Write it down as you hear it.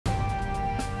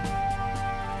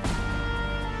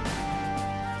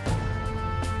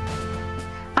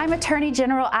I'm Attorney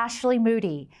General Ashley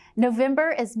Moody.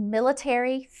 November is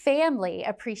Military Family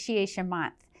Appreciation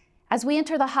Month. As we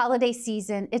enter the holiday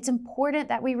season, it's important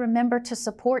that we remember to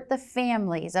support the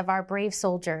families of our brave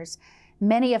soldiers,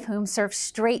 many of whom serve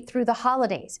straight through the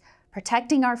holidays,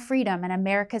 protecting our freedom and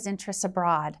America's interests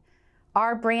abroad.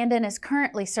 Our Brandon is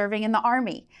currently serving in the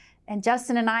Army, and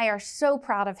Justin and I are so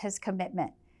proud of his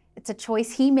commitment. It's a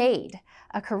choice he made,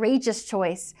 a courageous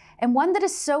choice, and one that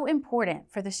is so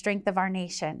important for the strength of our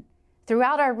nation.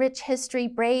 Throughout our rich history,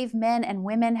 brave men and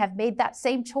women have made that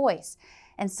same choice,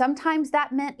 and sometimes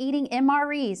that meant eating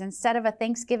MREs instead of a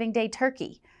Thanksgiving Day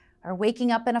turkey, or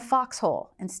waking up in a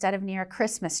foxhole instead of near a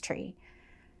Christmas tree.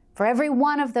 For every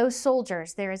one of those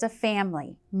soldiers, there is a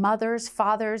family, mothers,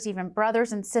 fathers, even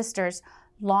brothers and sisters,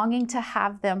 longing to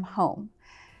have them home.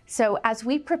 So as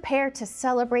we prepare to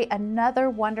celebrate another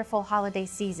wonderful holiday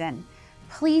season,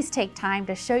 please take time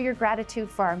to show your gratitude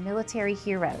for our military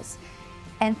heroes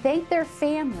and thank their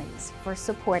families for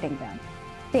supporting them.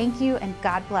 Thank you, and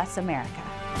God bless America.